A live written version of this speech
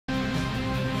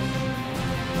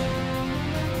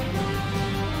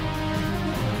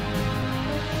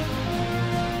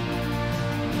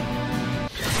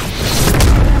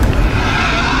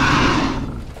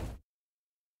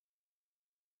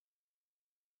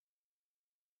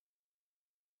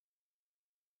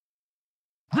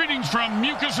Greetings from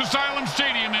Mucus Asylum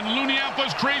Stadium in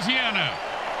Looneypolis, Craziana,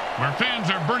 where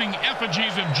fans are burning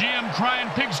effigies of GM Crying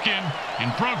Pigskin in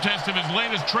protest of his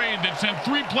latest trade that sent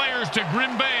 3 players to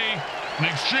Green Bay in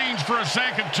exchange for a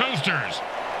sack of toasters.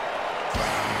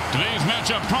 Today's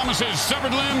matchup promises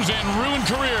severed limbs and ruined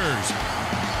careers.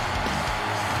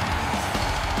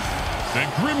 The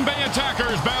Green Bay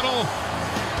attackers battle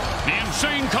the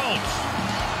Insane Colts.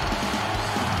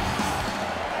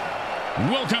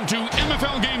 Welcome to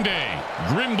MFL Game Day.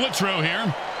 Grim Blitzrow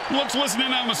here. Let's listen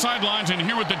in on the sidelines and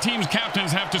hear what the team's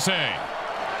captains have to say.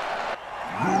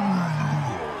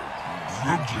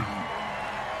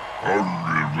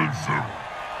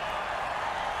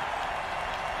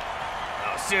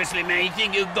 Oh, seriously, man, you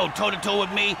think you can go toe-to-toe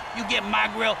with me? You get my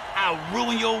grill, I'll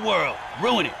ruin your world.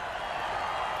 Ruin it.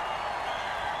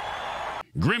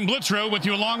 Grim Blitzrow with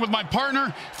you along with my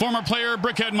partner, former player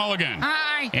Brickhead Mulligan.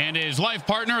 Hi. And his life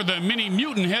partner, the mini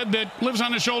mutant head that lives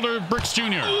on his shoulder, Bricks Jr.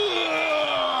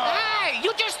 Hey,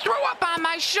 you just threw up on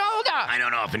my shoulder. I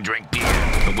don't often drink beer,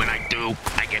 but when I do,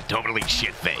 I get totally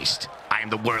shit-faced. I am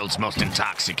the world's most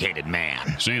intoxicated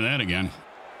man. Say that again.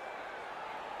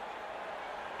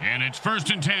 And it's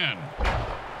 1st and 10.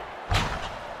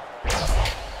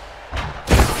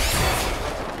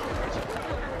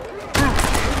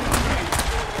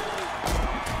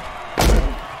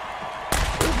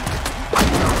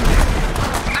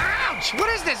 What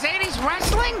is this, 80s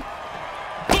wrestling?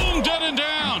 Boom, dead and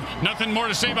down. Nothing more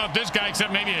to say about this guy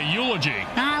except maybe a eulogy.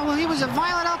 Well, he was a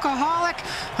violent alcoholic,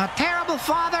 a terrible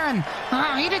father, and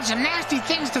he did some nasty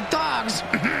things to dogs.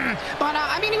 But,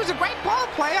 I mean, he was a great ball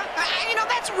player. You know,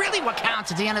 that's really what counts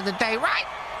at the end of the day, right?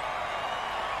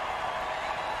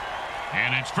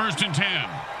 And it's 1st and 10.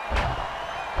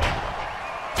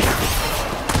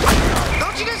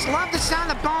 Don't you just love the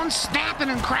sound of bones snapping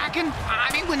and cracking? I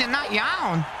mean, when they're not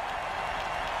yawn.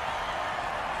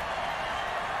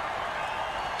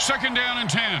 2nd down and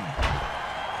 10.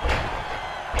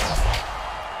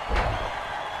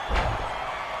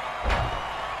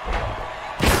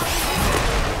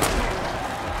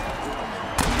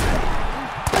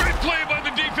 Great play by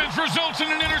the defense results in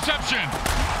an interception.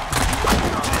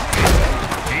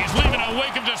 He's leaving a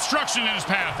wake of destruction in his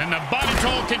path, and the body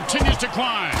toll continues to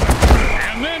climb.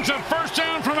 And then to 1st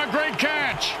down from a great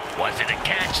catch. Was it a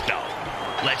catch, though?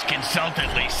 Let's consult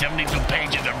at least 72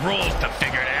 pages of rules to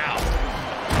figure it out.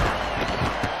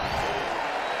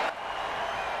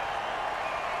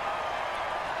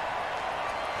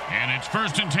 And it's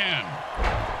 1st and 10.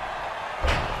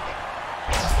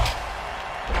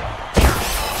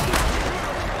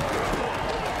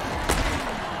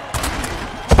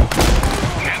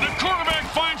 And the quarterback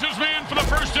finds his man for the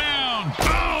 1st down.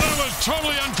 Oh, that was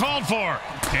totally uncalled for.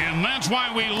 And that's why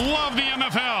we love the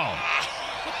MFL.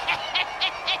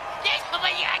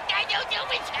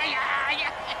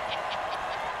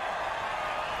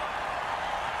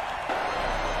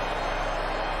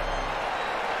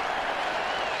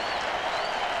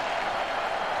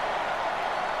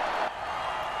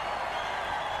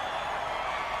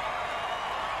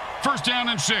 First down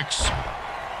and 6.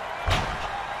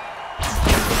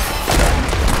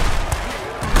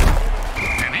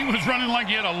 And he was running like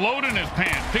he had a load in his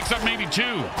pants. Picks up maybe 2.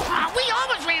 We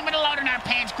always ran with a load in our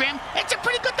pants, Grim. It's a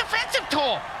pretty good defensive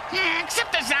tool.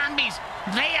 Except the zombies.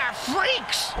 They are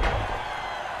freaks.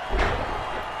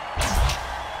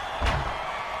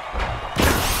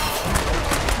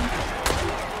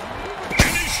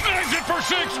 And he snags it for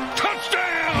 6.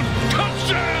 Touchdown!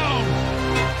 Touchdown!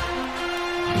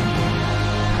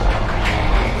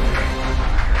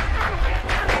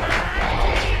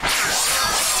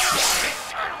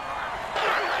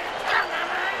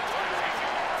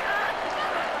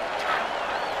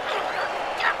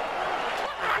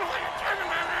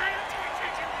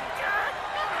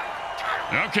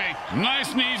 Okay,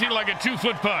 nice and easy like a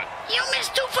 2-foot putt. You miss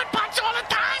 2-foot putts all the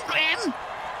time, Grim.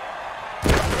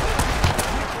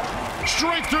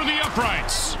 Straight through the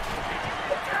uprights.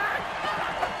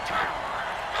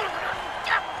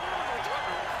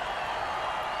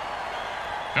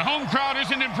 The home crowd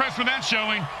isn't impressed with that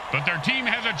showing, but their team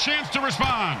has a chance to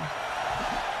respond.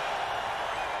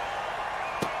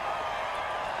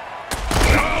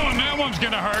 Oh, and that one's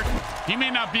gonna hurt. He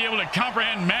may not be able to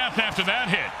comprehend math after that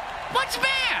hit. What's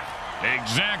math?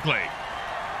 Exactly.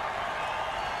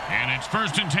 And it's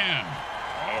 1st and 10.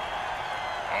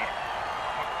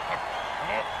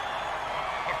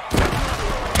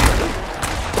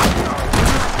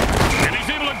 And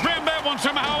he's able to grab that one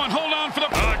somehow and hold on for the...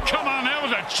 come on, that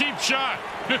was a cheap shot.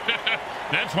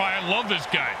 That's why I love this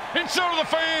guy. And so do the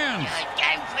fans.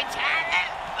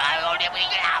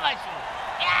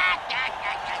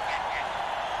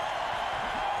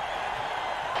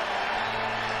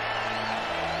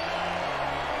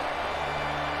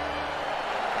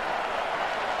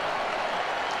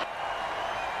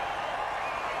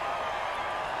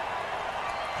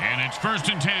 And it's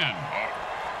 1st and 10.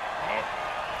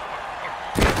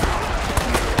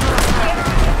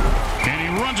 And he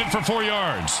runs it for 4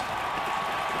 yards.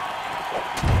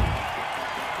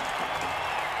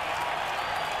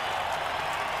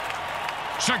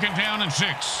 Second down and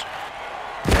 6.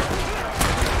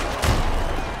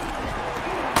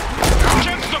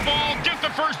 Gets the ball, gets the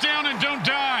first down, and don't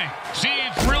die. See,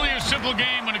 it's really a simple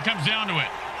game when it comes down to it.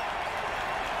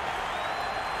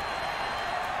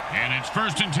 And it's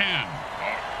 1st and 10.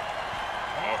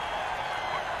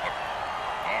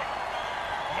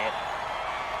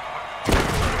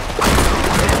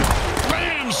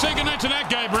 Bam! Say goodnight to that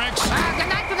guy, Bricks. Good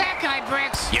night to that guy,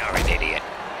 Bricks. You're an idiot.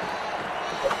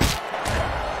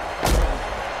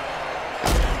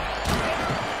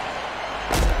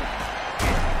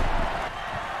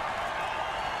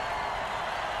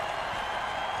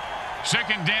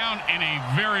 Second down and a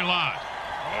very lot.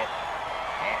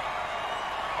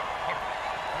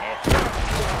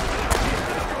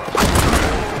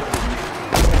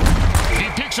 He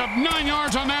picks up 9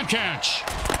 yards on that catch.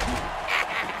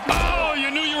 Oh,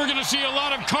 you knew you were going to see a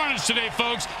lot of carnage today,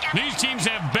 folks. These teams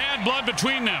have bad blood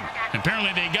between them.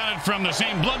 Apparently, they got it from the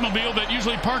same bloodmobile that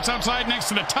usually parks outside next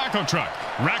to the taco truck.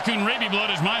 Raccoon rabies blood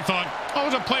is my thought.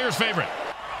 Always a player's favorite.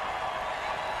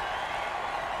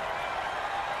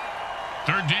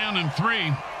 3rd down and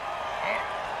 3.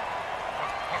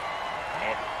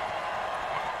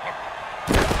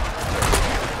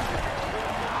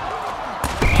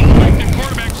 Like the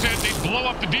quarterback said, they blow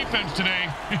up the defense today.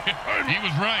 He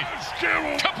was right.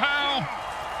 Kapow!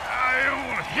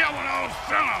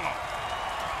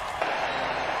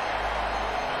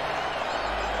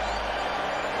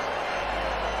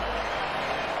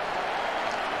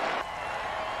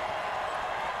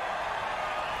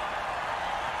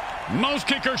 Most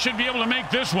kickers should be able to make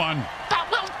this one. But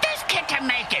will this kicker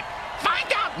make it? Find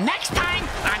out next time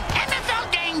on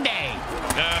MFL Game Day.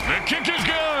 The kick is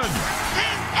good.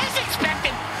 As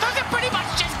expected, those are pretty much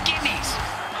just gimmies.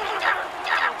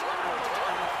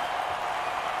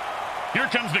 Here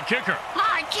comes the kicker. Oh,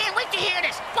 I can't wait to hear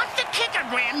this. What's the kicker,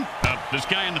 Grim? This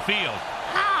guy in the field.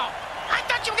 Oh, I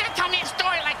thought you were going to tell me a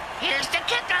story like, here's the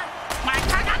kicker. When I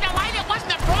turned on the light, it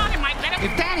wasn't a fraud in my bed.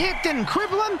 If that hit didn't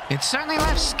cripple him, it certainly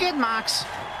left skid marks.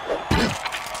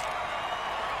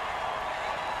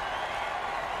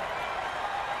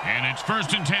 And it's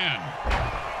 1st and 10.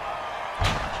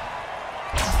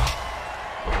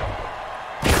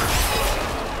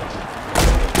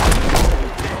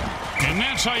 And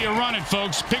that's how you run it,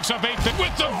 folks. Picks up 8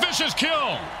 with the vicious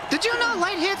kill. Did you know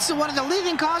light hits are one of the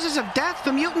leading causes of death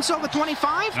for mutants over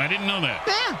 25? I didn't know that.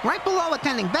 Yeah, right below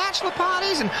attending bachelor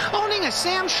parties and owning a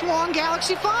Sam Schwong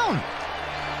Galaxy phone.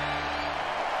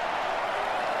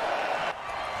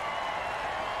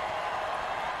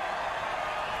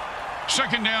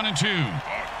 Second down and 2.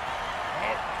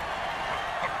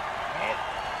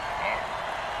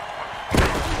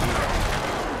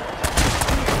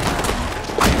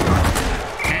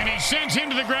 And he sends him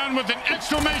to the ground with an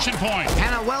exclamation point.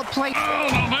 And a well-played... Oh,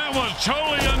 no, that was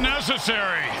totally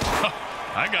unnecessary.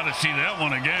 I got to see that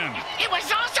one again. It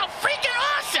was also freaking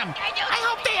awesome. I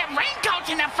hope they have raincoats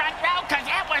in the front row because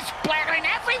that was splattering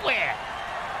everywhere.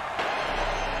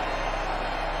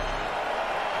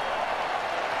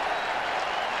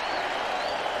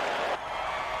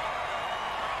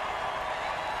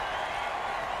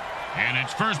 And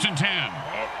it's 1st and 10.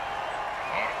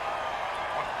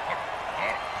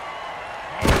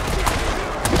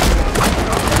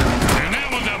 And that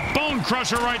was a bone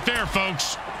crusher right there,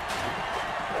 folks.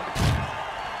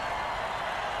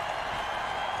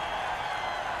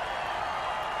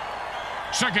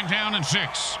 Second down and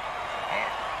 6.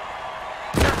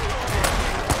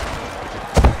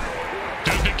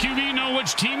 Does the QB know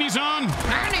which team he's on?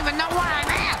 I don't even know where I'm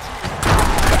at.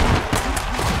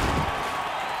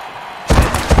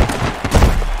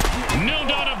 No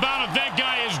doubt about it, that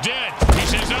guy is dead. He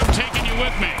says, I'm taking you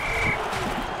with me.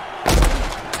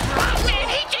 Oh, man,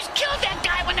 he just killed that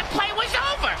guy when the play was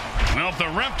over. Well, if the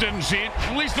ref didn't see it,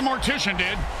 at least the mortician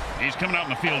did. He's coming out in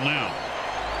the field now.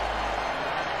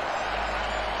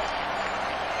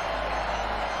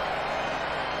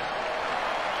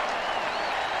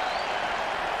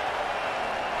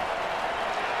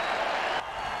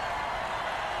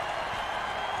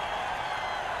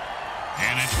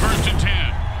 And it's 1st and 10.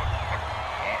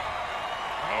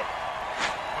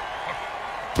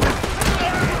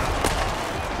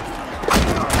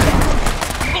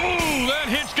 Oh, that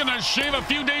hit's gonna shave a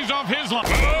few days off his life.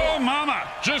 Oh, mama.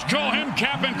 Just call him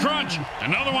Captain Crunch.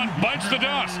 Another one bites the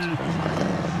dust.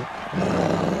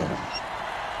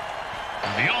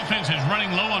 The offense is running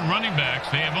low on running backs.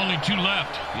 They have only 2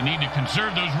 left. You need to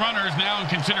conserve those runners now and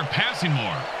consider passing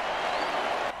more.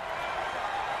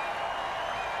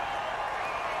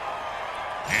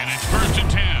 And it's 1st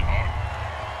and 10.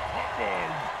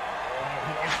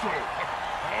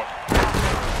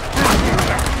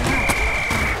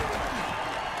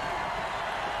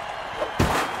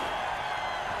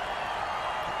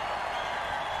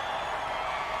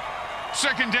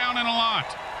 Second down and a lot.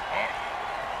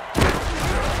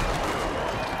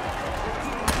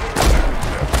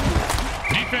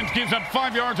 Defense gives up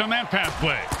 5 yards on that pass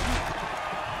play.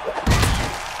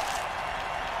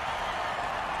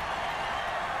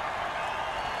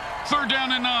 Third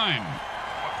down and 9.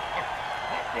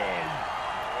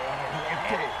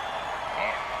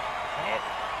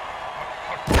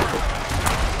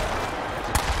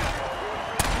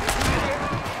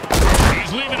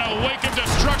 He's leaving a wake of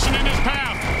destruction in his path.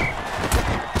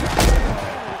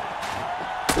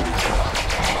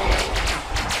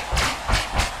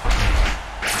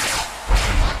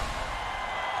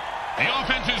 The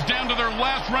offense is down to their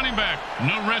last running back.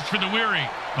 No rest for the weary.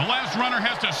 The last runner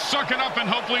has to suck it up and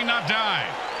hopefully not die.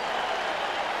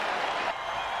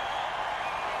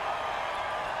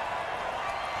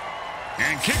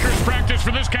 And kickers practice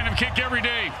for this kind of kick every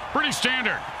day. Pretty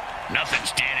standard. Nothing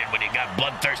standard when you got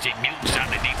bloodthirsty mutants on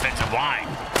the defensive line.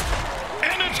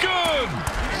 And it's good!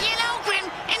 You know, Grim,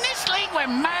 in this league where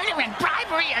murder and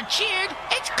bribery are cheered,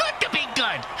 it's good to be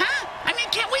good, huh? I mean,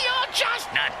 can we all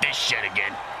just... Not this shit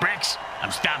again. Bricks,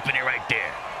 I'm stopping it right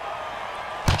there.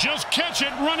 Just catch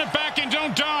it, run it back, and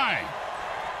don't die.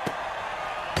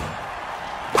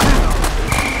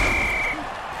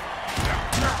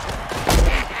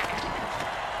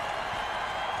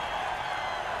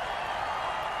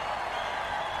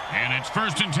 And it's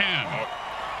 1st and 10.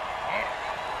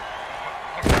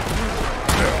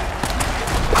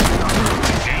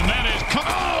 And that is...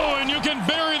 Oh, and you can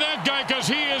bury that guy because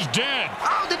he is dead.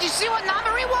 Oh, did you see what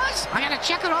number he was? I gotta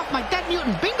check it off my Dead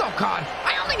Mutant bingo card.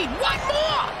 I only need 1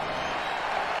 more.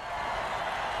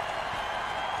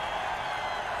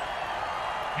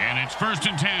 And it's 1st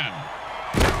and 10.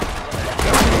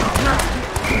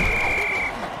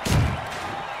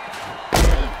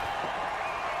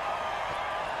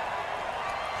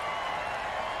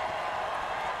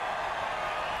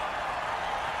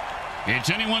 It's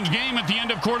anyone's game at the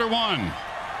end of quarter 1.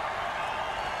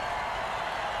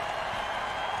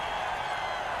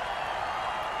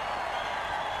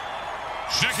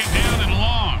 Second down and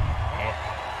long.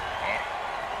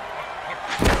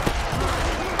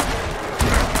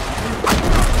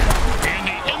 And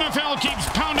the MFL keeps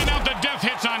pounding out the death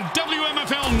hits on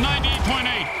WMFL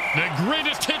 98.8. The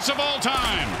greatest hits of all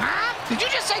time. Huh? Did you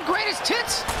just say greatest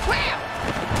hits? Where?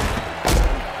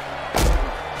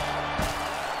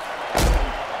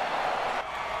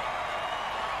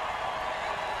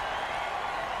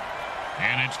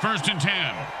 And it's 1st and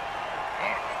 10.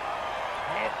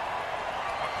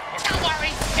 Don't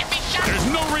worry, if he shot... There's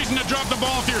no reason to drop the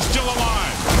ball if you're still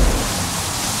alive.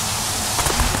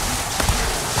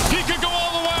 He could go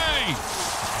all the way.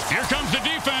 Here comes the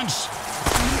defense.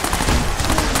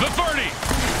 The 30.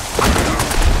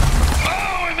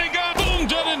 Oh, and they got boom,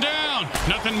 dead and down.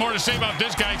 Nothing more to say about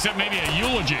this guy except maybe a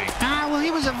eulogy. Well, he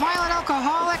was a violent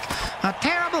alcoholic, a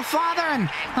terrible father, and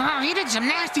he did some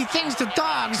nasty things to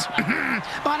dogs.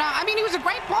 But, I mean, he was a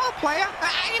great ball player.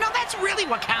 You know, that's really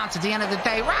what counts at the end of the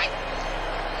day, right?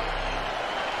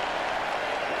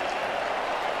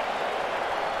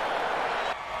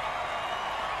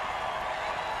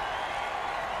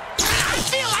 I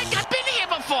feel like I've been here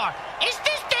before. Is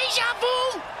this deja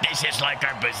vu? This is like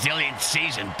our bazillionth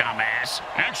season, dumbass.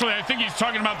 Actually, I think he's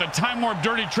talking about the time warp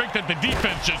dirty trick that the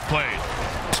defense just played.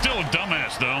 Still a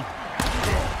dumbass, though.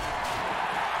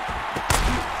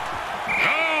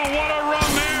 Oh, what a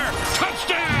run there!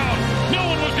 Touchdown! No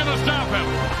one was going to stop him.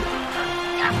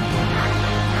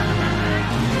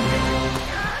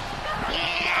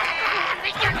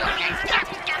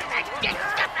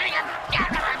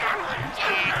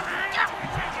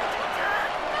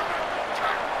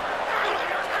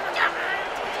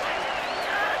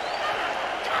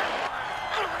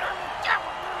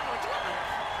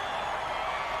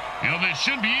 You know, this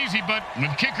should be easy, but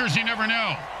with kickers, you never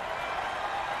know.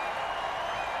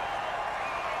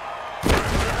 The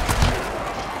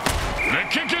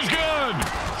kick is good.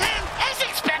 As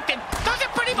expected, those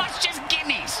are pretty much just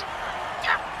gimmies.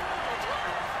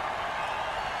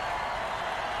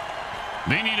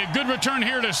 They need a good return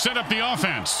here to set up the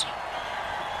offense.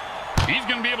 He's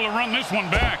going to be able to run this one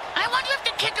back. I wonder if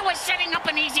the kicker was setting up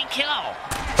an easy kill.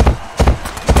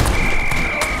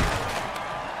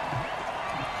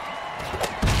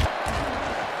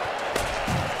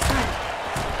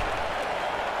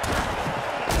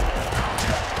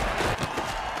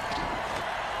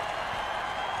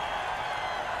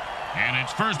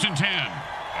 it's 1st and 10.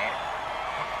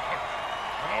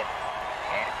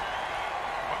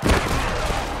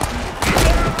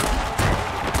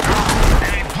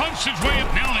 And he punched his way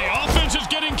up. Now the offense is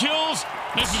getting kills.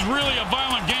 This is really a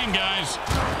violent game, guys.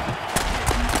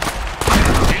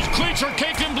 His cleats are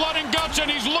caked in blood and guts,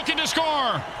 and he's looking to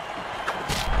score.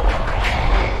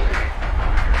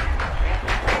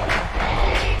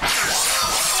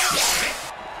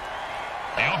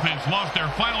 The offense lost their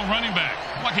final running back.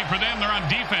 Lucky for them, they're on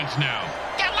defense now.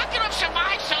 Yeah, lucky to have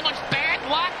survived so much bad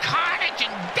luck, carnage,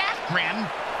 and death, Grim.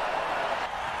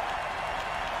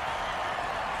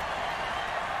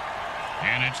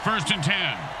 And it's 1st and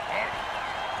 10.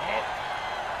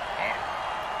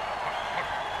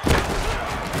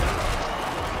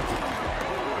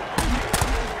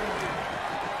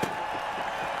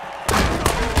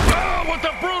 Oh, what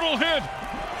a brutal hit!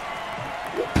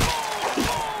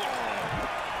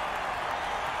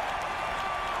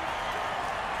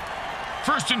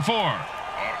 First and 4.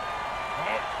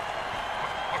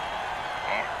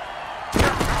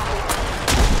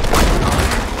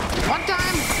 One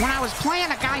time, when I was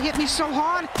playing, a guy hit me so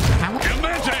hard, And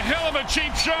that's a hell of a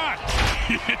cheap shot.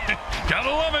 Gotta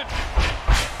love it.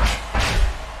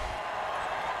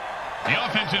 The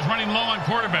offense is running low on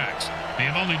quarterbacks. They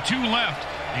have only 2 left.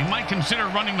 They might consider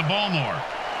running the ball more.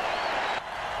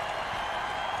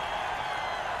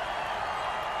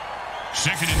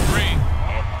 Second and 3.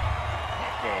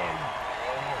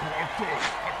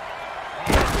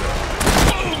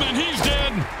 Boom, and he's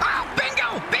dead. oh,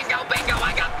 bingo, bingo, bingo,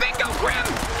 I got bingo, Grim.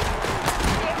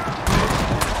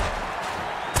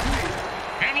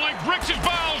 And like bricks'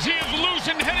 balls, he is loose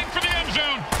and heading for the end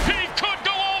zone. He could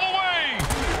go all the way.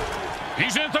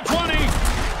 He's at the 20.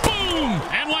 Boom!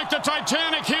 And like the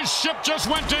Titanic, his ship just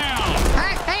went down.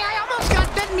 Hey, I almost got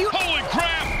dead mute. Holy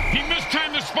crap! He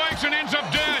mistimed the spikes and ends up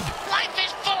dead. Life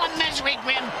is full of misery,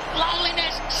 Grim.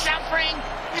 Loneliness, suffering,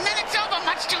 and then it's over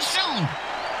much too soon.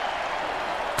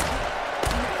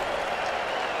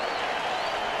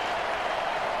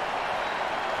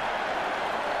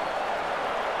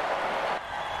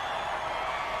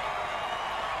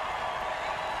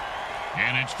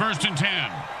 And it's 1st and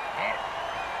 10.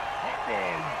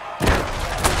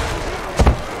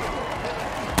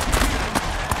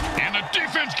 And the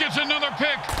defense gets another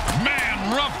pick.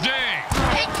 Man, rough day.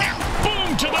 Hey, Grim.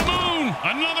 Boom to the moon.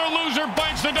 Another loser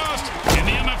bites the dust. In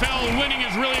the MFL, winning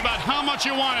is really about how much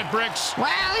you want it, Bricks.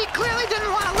 Well, he clearly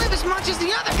didn't want to live as much as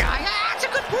the other guy. That's a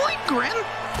good point, Grim.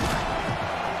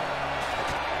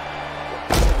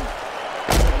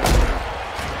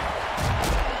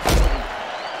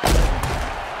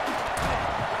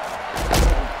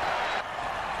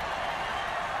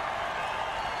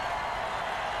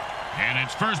 And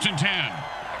it's 1st and 10.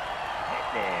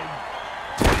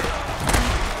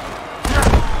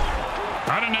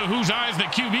 I don't know whose eyes the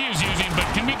QB is using, but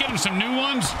can we get him some new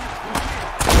ones?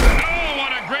 Oh,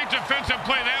 what a great defensive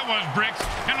play that was, Bricks.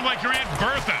 Kind of like your Aunt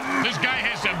Bertha. This guy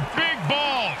has some big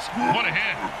balls. What a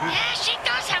hit. Yeah, she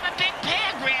does have a big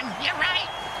pair, Grim. You're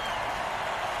right.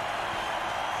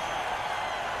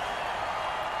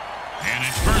 And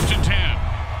it's 1st and 10.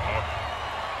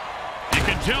 You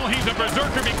can tell he's a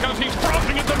berserker because he's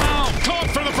frothing at the mouth. Caught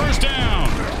for the 1st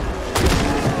down.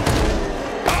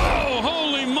 Oh,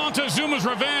 holy Montezuma's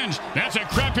revenge. That's a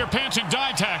crap your pants and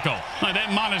die tackle.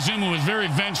 That Montezuma was very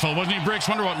vengeful, wasn't he, Bricks?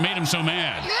 Wonder what made him so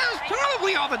mad. Yeah, it was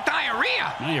probably all the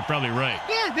diarrhea. No, you're probably right.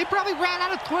 Yeah, they probably ran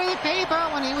out of toilet paper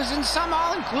when he was in some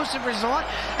all-inclusive resort,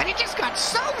 and he just got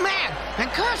so mad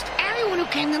and cursed everyone who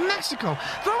came to Mexico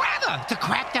forever to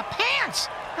crap their pants.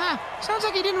 Sounds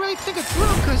like he didn't really think it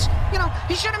through, because, you know,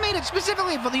 he should have made it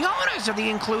specifically for the owners of the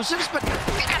inclusives, but not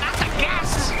the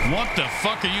guests. What the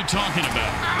fuck are you talking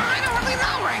about? I don't really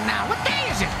know right now. What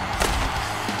day is it?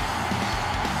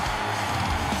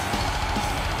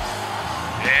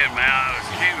 Yeah, man, let's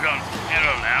keep going. You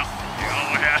know now. You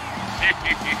know how.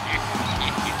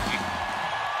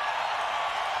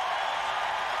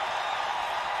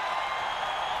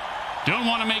 Don't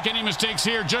want to make any mistakes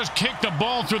here. Just kick the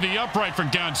ball through the upright, for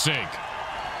God's sake.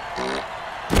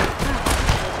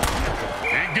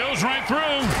 It goes right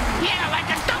through. Yeah, like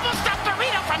a double-stuffed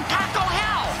burrito from Taco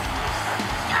Hell.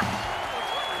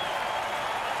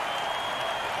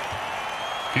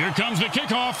 Here comes the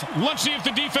kickoff. Let's see if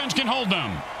the defense can hold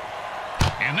them.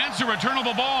 And that's a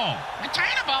returnable ball.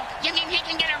 Returnable? You mean he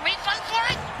can get a refund for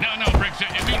it? No, Bricks, it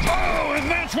means... Oh, and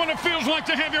that's when it feels like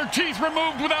to have your teeth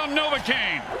removed without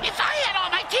Novocaine. If I had all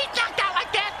my teeth knocked out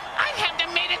like that, I'd have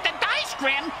them made into dice,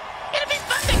 Grim. It'd be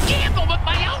fun to gamble with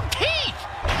my own teeth.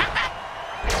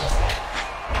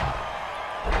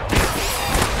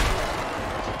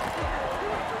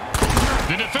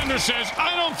 The defender defender says,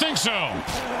 I don't think so.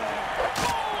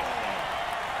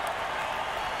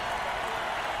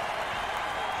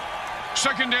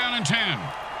 Second down and 10.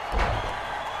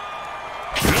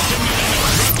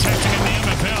 Testing in the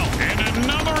MFL. And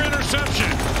another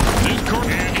interception.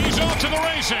 And he's off to the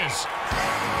races.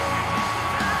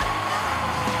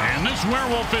 And this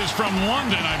werewolf is from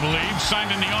London, I believe,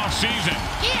 signed in the offseason.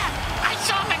 Yeah, I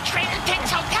saw him at Trader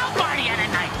Dick's hotel bar the other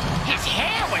night. His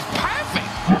hair was perfect.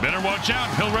 Better watch out.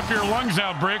 He'll rip your lungs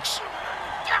out, Bricks.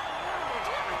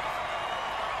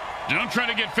 Don't try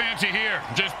to get fancy here.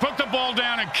 Just put the ball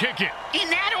down and kick it. In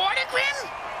that order, Grim?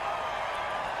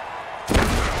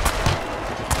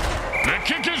 The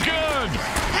kick is good.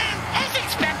 As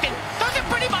expected, those are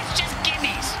pretty much just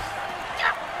gimmies.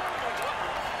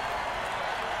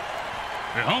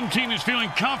 The home team is feeling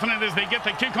confident as they get the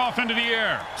kickoff into the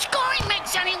air. Scoring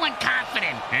makes anyone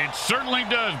confident. It certainly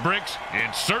does, Bricks.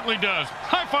 It certainly does.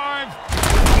 High five.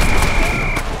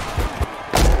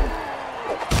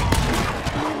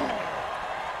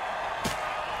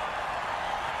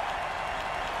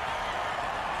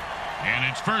 And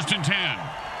it's 1st and 10.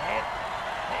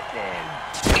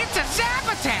 It's a zap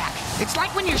attack. It's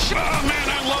like when you shoot. Oh, man,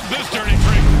 I love this dirty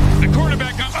trick. The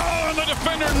quarterback comes. Oh, and the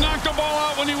defender knocked the ball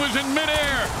out when he was in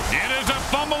midair. It is a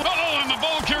fumble. Oh, and the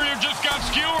ball carrier just got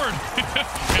skewered.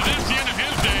 And that's the end of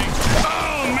his day.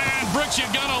 Oh, man, Brooks, you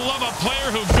gotta love a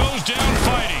player who goes down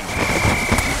fighting.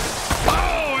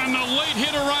 Oh, and the late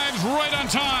hit arrives right on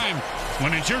time.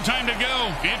 When it's your time to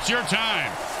go, it's your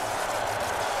time.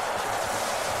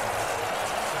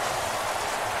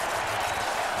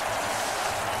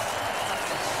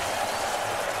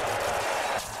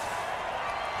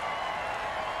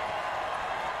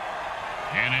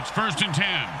 And it's 1st and 10.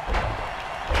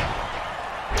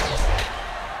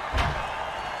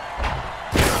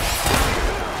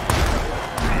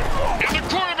 And the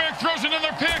quarterback throws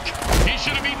another pick. He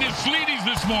should have eaten his Sleeties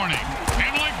this morning.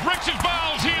 And like Bricks'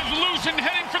 bowels, he is loose and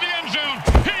heading for the end zone.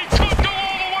 He could go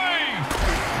all the way.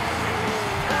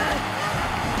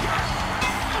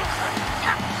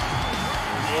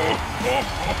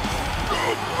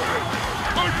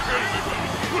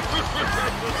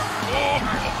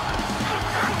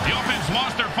 The offense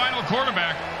lost their final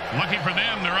quarterback. Lucky for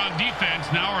them, they're on defense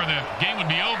now or the game would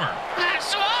be over.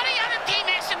 So all the other team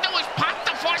has to do is punt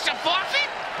to force a forfeit?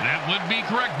 That would be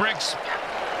correct, Bricks.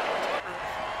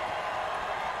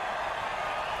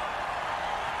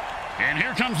 And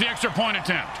here comes the extra point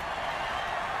attempt.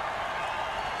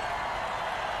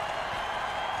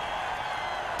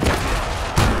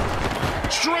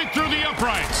 Straight through the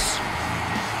uprights.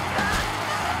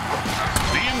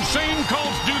 The insane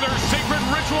Colts do their sacred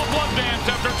ritual blood dance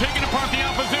after taking apart the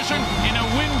opposition in a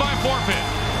win by forfeit.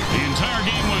 The entire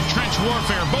game was trench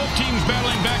warfare. Both teams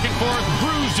battling back and forth,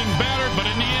 bruised and battered, but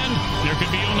in the end, there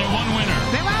could be only one winner.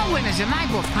 There are winners in my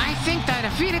book. I think the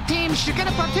defeated team should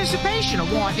get a participation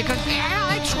award because they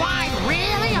tried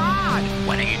really hard.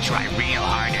 Why don't you try real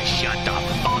hard to shut the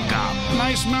fuck up?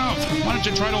 Nice mouth. Why don't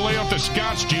you try to lay off the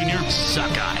scotch, Junior?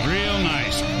 Suck on it. Real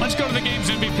nice. Let's go to the game's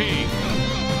MVP.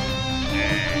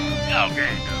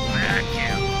 Okay.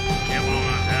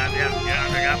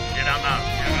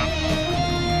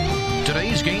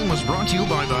 Today's game was brought to you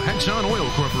by the Hexon Oil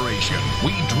Corporation.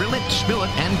 We drill it, spill it,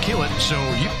 and kill it so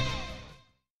you...